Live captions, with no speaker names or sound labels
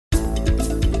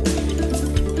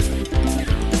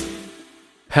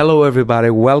Hello, everybody.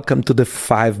 Welcome to the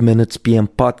 5 Minutes PM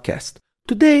podcast.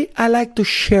 Today, I like to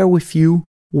share with you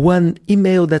one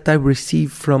email that I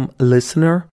received from a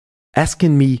listener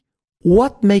asking me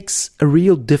what makes a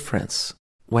real difference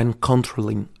when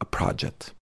controlling a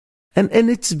project. And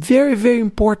it's very, very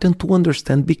important to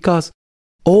understand because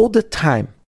all the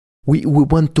time we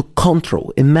want to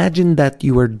control. Imagine that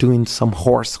you are doing some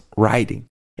horse riding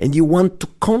and you want to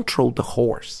control the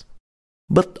horse.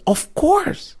 But of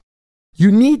course, you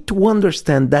need to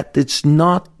understand that it's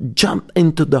not jump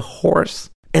into the horse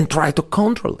and try to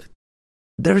control it.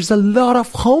 There's a lot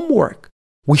of homework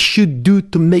we should do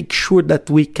to make sure that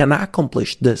we can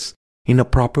accomplish this in a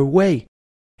proper way.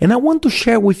 And I want to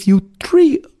share with you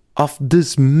 3 of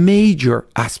these major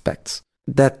aspects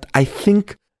that I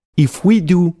think if we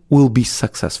do, we'll be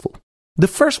successful. The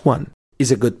first one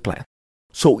is a good plan.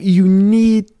 So you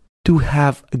need to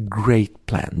have a great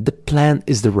plan. The plan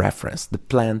is the reference. The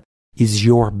plan is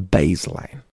your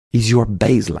baseline.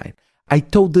 I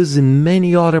told this in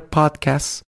many other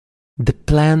podcasts. The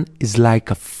plan is like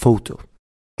a photo.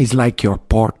 It's like your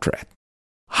portrait.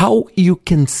 How you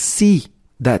can see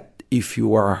that if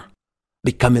you are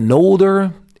becoming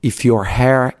older, if your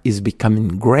hair is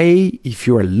becoming gray, if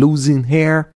you are losing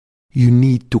hair, you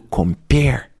need to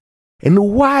compare.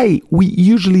 And why we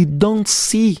usually don't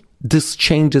see these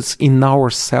changes in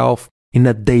ourselves in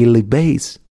a daily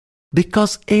basis?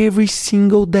 Because every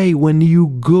single day when you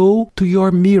go to your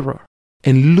mirror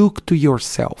and look to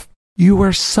yourself, you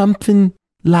are something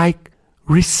like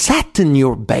resetting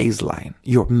your baseline,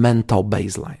 your mental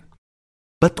baseline.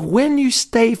 But when you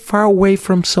stay far away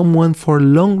from someone for a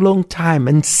long, long time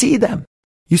and see them,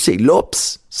 you say,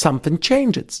 oops, something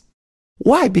changes.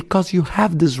 Why? Because you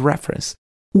have this reference.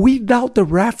 Without the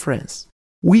reference,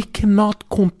 we cannot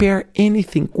compare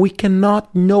anything. We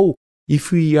cannot know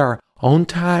if we are on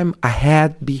time,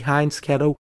 ahead, behind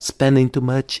schedule, spending too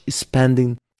much,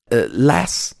 spending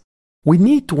less. We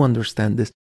need to understand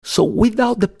this. So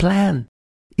without the plan,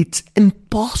 it's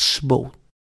impossible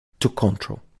to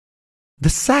control. The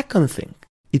second thing,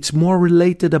 it's more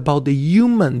related about the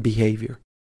human behavior,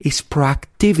 is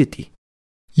proactivity.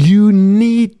 You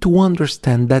need to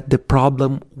understand that the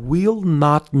problem will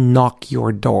not knock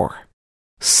your door,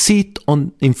 sit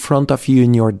in front of you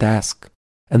in your desk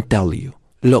and tell you,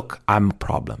 look, I'm a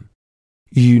problem.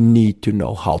 You need to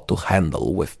know how to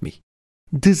handle with me.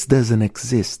 This doesn't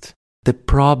exist. The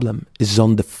problem is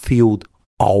on the field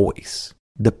always.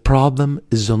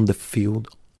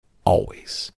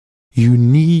 You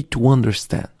need to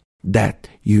understand that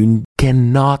you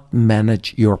cannot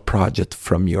manage your project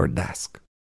from your desk.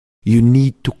 You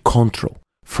need to control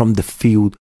from the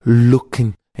field,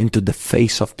 looking into the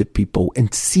face of the people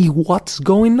and see what's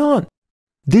going on.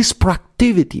 This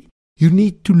proactivity, you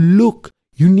need to look,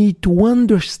 you need to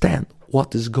understand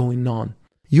what is going on.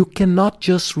 You cannot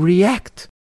just react.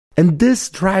 And this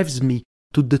drives me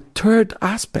to the third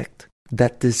aspect,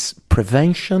 that is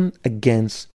prevention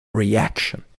against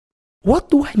reaction.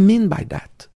 What do I mean by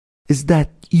that? Is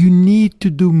that you need to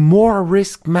do more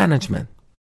risk management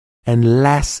and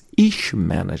less issue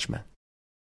management.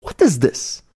 What is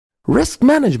this? Risk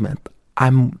management,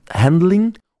 I'm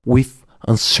handling with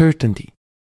uncertainty.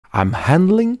 I'm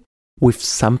handling with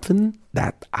something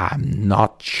that I'm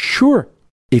not sure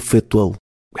if it will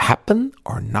happen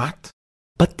or not.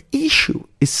 But issue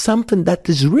is something that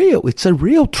is real. It's a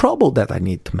real trouble that I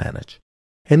need to manage.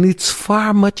 And it's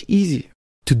far much easier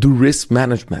to do risk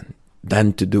management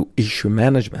than to do issue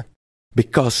management.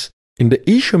 Because in the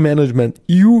issue management,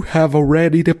 you have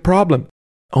already the problem.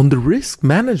 On the risk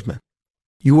management,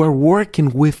 you are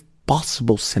working with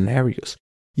possible scenarios.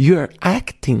 You are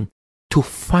acting to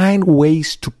find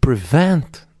ways to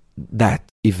prevent that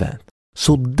event.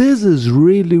 So this is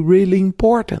really, really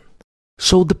important.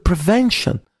 So the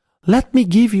prevention, let me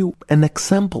give you an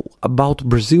example about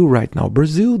Brazil right now.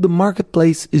 Brazil, the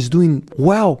marketplace is doing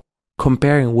well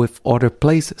comparing with other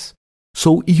places.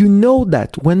 So you know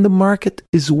that when the market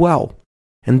is well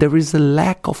and there is a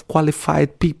lack of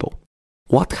qualified people,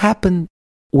 what happened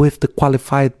with the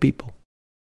qualified people?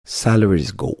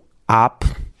 Salaries go up,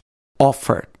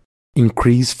 offer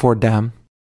increase for them,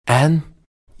 and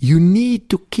you need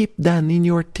to keep them in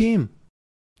your team.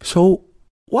 So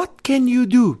what can you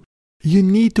do? You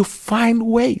need to find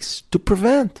ways to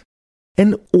prevent.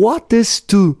 And what is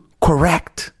to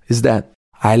correct is that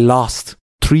I lost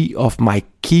 3 of my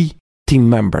key team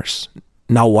members.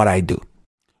 Now what I do?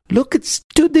 Look, it's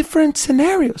 2 different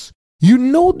scenarios. You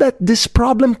know that this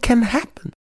problem can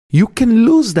happen. You can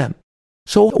lose them.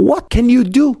 So what can you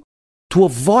do to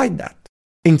avoid that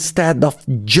instead of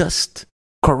just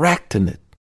correcting it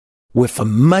with a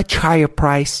much higher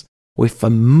price, with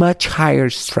a much higher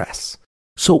stress.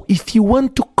 So if you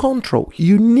want to control,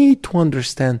 you need to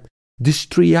understand these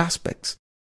three aspects.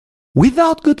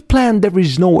 Without good plan, there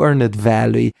is no earned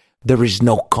value, there is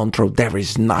no control, there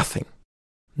is nothing.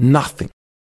 Nothing.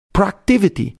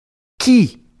 Proactivity,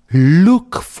 key,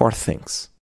 look for things.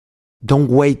 Don't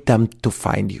wait them to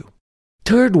find you.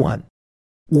 Third one,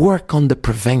 work on the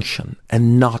prevention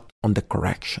and not on the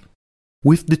correction.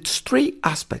 With these three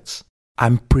aspects,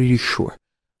 I'm pretty sure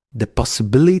the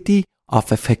possibility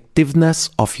of effectiveness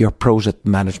of your project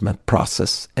management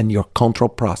process and your control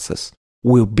process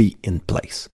will be in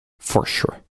place, for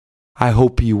sure. I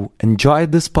hope you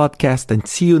enjoyed this podcast and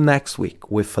see you next week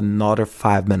with another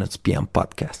 5 Minutes PM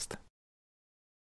podcast.